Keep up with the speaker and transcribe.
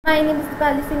My name is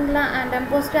Singla and I'm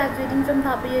post-graduating from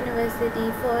Rpart University.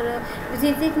 For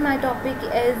physics, my topic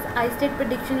is I-state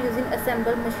prediction using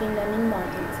assembled machine learning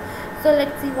models. So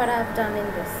let's see what I have done in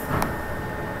this.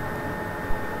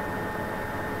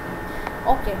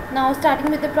 Okay, now starting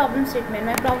with the problem statement.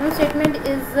 My problem statement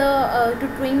is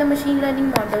to train the machine learning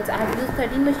models. I have used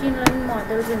 13 machine learning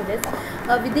models in this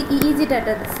with the EEG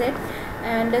data set,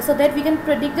 and so that we can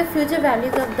predict the future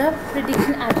values of the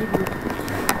prediction attribute.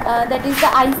 That is the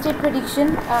I-state prediction.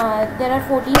 There are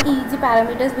 14 EEG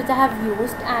parameters which I have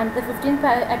used, and the 15th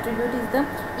attribute is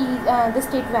the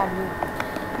state value.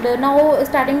 Now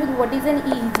starting with what is an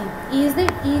EEG.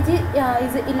 EEG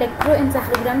is an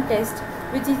electroencephalogram test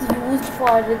which is used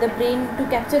for the brain to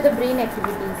capture the brain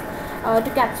activities.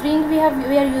 To capturing, we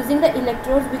are using the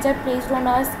electrodes which are placed on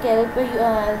our scalp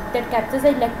that captures the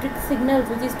electric signals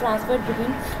which is transferred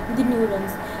between the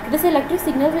neurons. This electric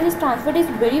signal which is transferred is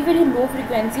very low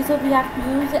frequency, so we have to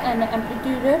use an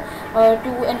amplitude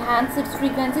to enhance its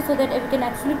frequency so that we can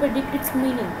actually predict its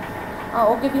meaning.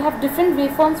 Okay, we have different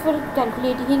waveforms for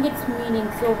calculating its meaning,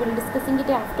 so we'll discussing it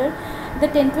after. The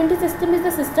 1020 system is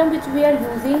the system which we are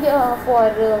using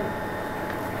for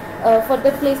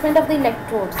the placement of the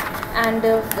electrodes, and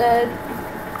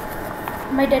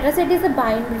my dataset is a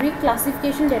binary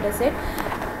classification dataset.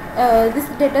 This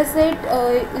dataset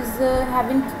is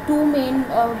having two main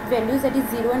values, that is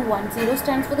 0 and 1. 0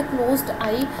 stands for the closed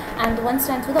eye and 1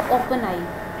 stands for the open eye.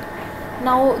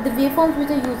 Now the waveforms which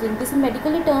are using, this is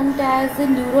medically termed as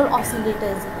neural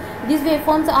oscillators. These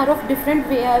waveforms are of different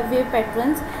wave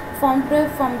patterns formed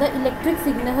from the electric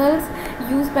signals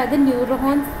used by the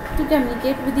neurons to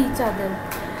communicate with each other.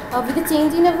 With the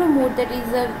change in our mood, that is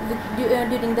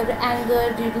during the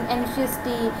anger, during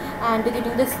anxiety, and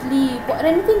during the sleep or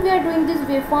anything we are doing, these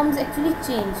waveforms actually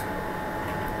change.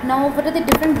 Now what are the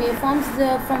different waveforms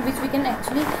from which we can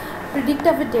actually predict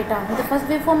our data? The first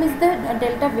waveform is the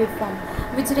delta waveform,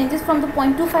 which ranges from the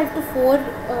 0.25 to 4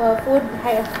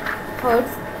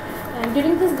 hertz. And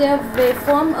during this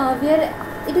waveform,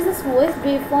 it is the slowest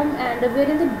waveform, and we are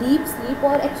in the deep sleep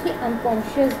or actually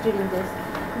unconscious during this.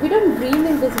 We don't dream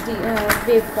in this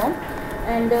waveform,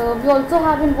 and we also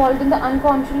have involved in the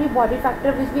unconsciously body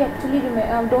factor which we actually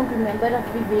don't remember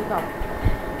after we wake up.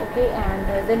 Okay,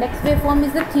 and the next waveform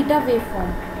is the theta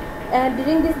waveform.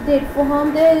 During this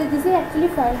waveform, this is actually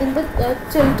found in the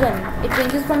children. It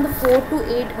ranges from the 4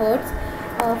 to 8 hertz.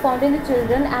 Found in the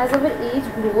children. As our age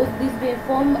grows, this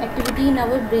waveform activity in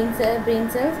our brain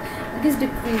cells this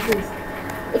decreases.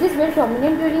 It is very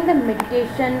dominant during the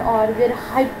meditation, or we are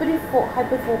hyper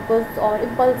focused or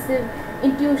impulsive,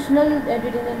 intuitional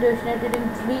during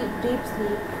deep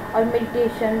sleep or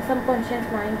meditation,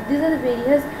 subconscious mind. These are the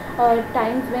various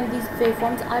times when these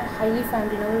waveforms are highly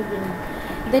found in our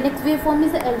brain. The next waveform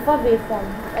is the alpha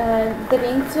waveform. The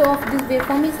range of this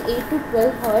waveform is 8 to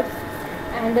 12 hertz,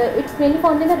 and it's mainly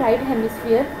found in the right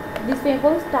hemisphere. This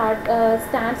waveform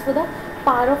stands for the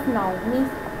power of now, means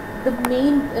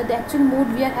the actual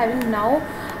mood we are having now.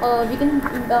 We can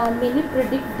mainly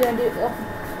predict of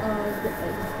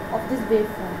this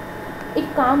waveform.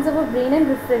 It calms our brain and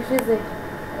refreshes it.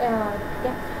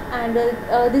 Okay. And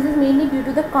this is mainly due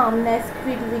to the calmness,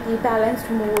 creativity,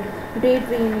 balanced mood,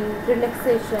 daydreaming,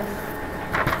 relaxation.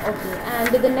 Okay, and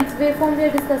the next waveform we are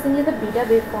discussing is the beta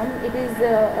waveform. It is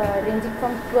ranging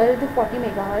from 12 to 40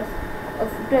 megahertz,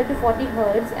 12 to 40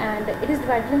 hertz, and it is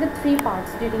divided into 3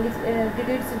 parts due to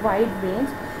its wide range.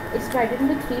 It's divided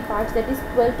into 3 parts, that is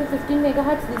 12 to 15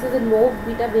 megahertz. These are the low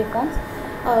beta waveforms.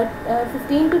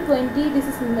 15 to 20, this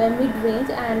is mid range,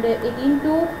 and 18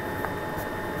 to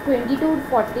 20 to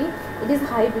 40, it is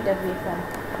high beta waveform.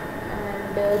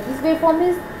 And this waveform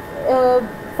is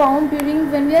found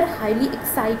during when we are highly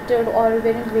excited, or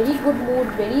when in very good mood,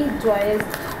 very joyous,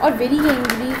 or very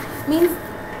angry. Means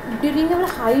during our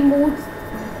high moods,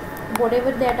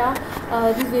 whatever that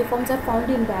are, these waveforms are found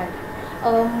in that.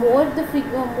 More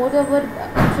our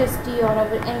anxiety or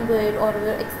our anger or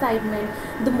our excitement,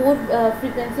 the more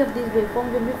frequency of these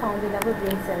waveforms will be found in our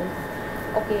brain cells.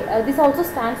 Okay, this also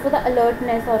stands for the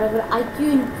alertness or our IQ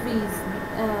increase.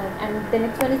 And the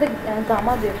next one is the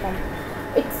gamma waveform.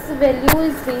 Its value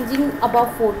is ranging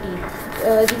above 40.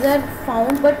 These are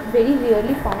found but very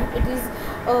rarely found. It is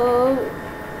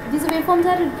these waveforms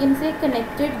are, you can say,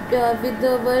 connected with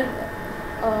our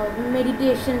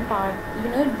meditation part,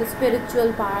 the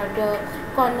spiritual part,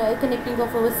 connecting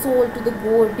of our soul to the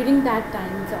God during that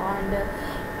times. And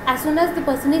as soon as the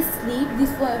person is asleep,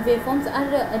 these waveforms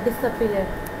are disappear.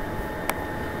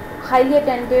 Highly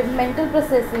attentive, mental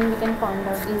processing we can find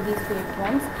out in these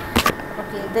waveforms.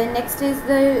 Okay, the next is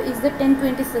the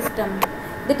 1020 system.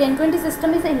 The 1020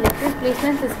 system is an electrode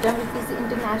placement system which is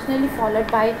internationally followed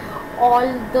by all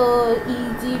the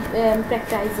EEG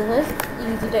practitioners,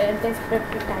 EEG test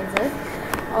practitioners.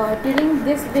 During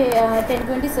this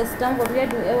 1020 system, what we are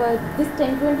doing, this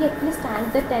 1020 actually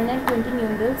stands, the 10 and 20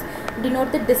 numerals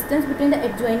denote the distance between the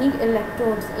adjoining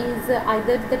electrodes is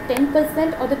either the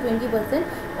 10% or the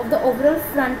 20% of the overall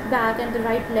front, back and the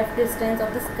right left distance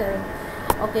of the skull.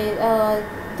 Okay,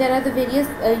 there are the various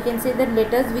you can say the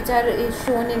letters which are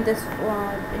shown in this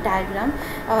diagram.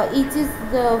 Each is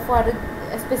for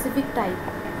a specific type.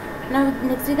 Now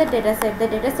next is the data set. The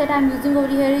data set I am using over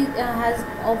here has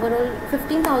overall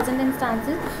 15,000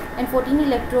 instances and 14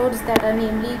 electrodes that are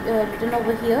namely written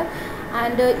over here,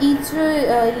 and each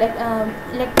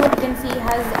electrode you can see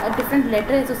has a different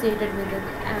letter associated with it,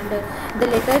 and the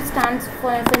letter stands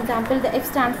for example, the F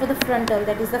stands for the frontal,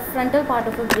 that is the frontal part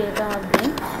of a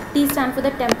brain. T stands for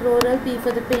the temporal, P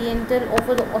for the parietal, O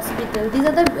for the occipital. These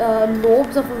are the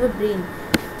lobes of our brain.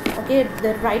 Okay,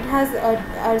 the right has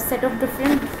a set of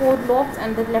different 4 lobes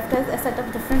and the left has a set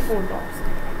of different 4 lobes.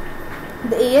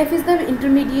 The AF is the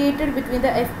intermediator between the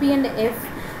FP and the F,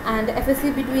 and the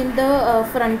FSC between the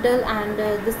frontal and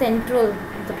the central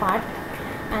the part.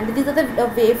 And these are the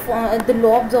the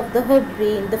lobes of the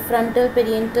brain: the frontal,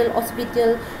 parietal,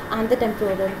 occipital, and the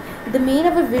temporal. The main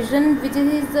of a vision, which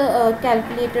is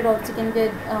calculated, also can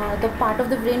get the part of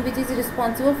the brain which is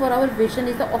responsible for our vision,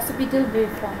 is the occipital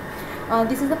waveform.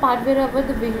 This is the part where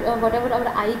whatever our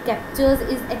eye captures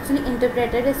is actually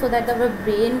interpreted so that our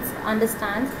brains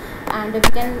understands and we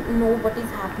can know what is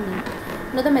happening.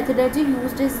 Now the methodology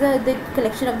used is the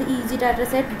collection of the EEG data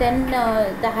set, then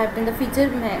there have been the feature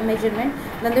measurement,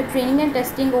 then the training and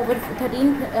testing over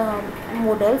 13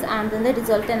 models, and then the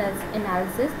result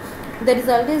analysis. The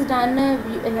result is done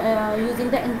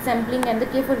using the ensembling and the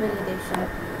careful validation.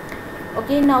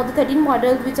 Okay, now the 13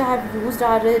 models which I have used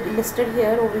are listed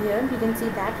here over here. You can see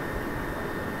that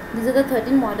these are the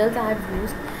 13 models I have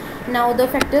used. Now the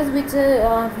factors which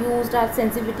I have used are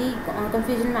sensitivity,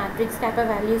 confusion matrix, kappa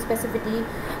value, specificity,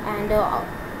 and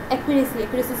accuracy.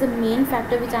 Accuracy is the main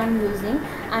factor which I am using,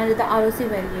 and the ROC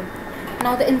value.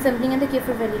 Now the ensembling and the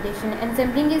careful validation.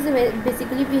 Ensembling is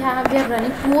basically we are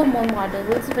running 2 or more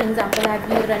models. For example, I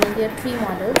have running here 3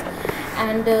 models,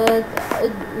 and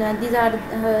these are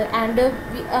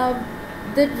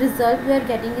the result we are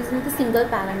getting is in the single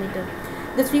parameter.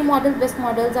 The 3 best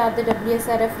models are the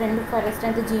WSRF, Random Forest,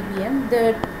 and the GBM.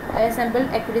 The assembled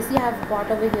accuracy I have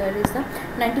got over here is the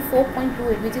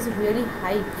 94.28, which is really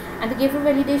high. And the careful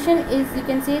validation is, you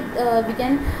can say, we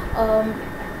can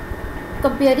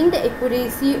comparing the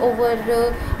accuracy over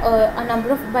a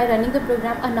number of, by running the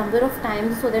program a number of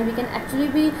times, so that we can actually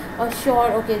be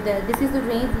sure, okay, this is the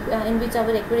range in which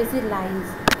our accuracy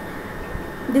lies.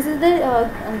 This is the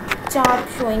chart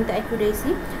showing the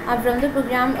accuracy. I've run the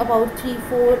program about 10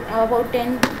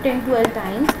 12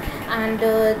 times, and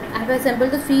I've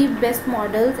assembled the 3 best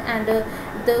models, and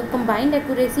the combined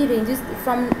accuracy ranges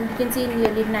from, you can see,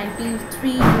 nearly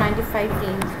 93 to 95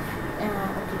 range.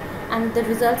 And the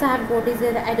results I have got is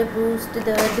the adder boost, the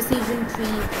decision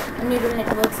tree, neural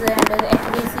networks, and the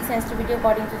accuracy, sensitivity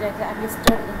according to that I have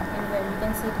listed in where you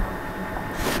can see it.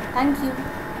 Thank you.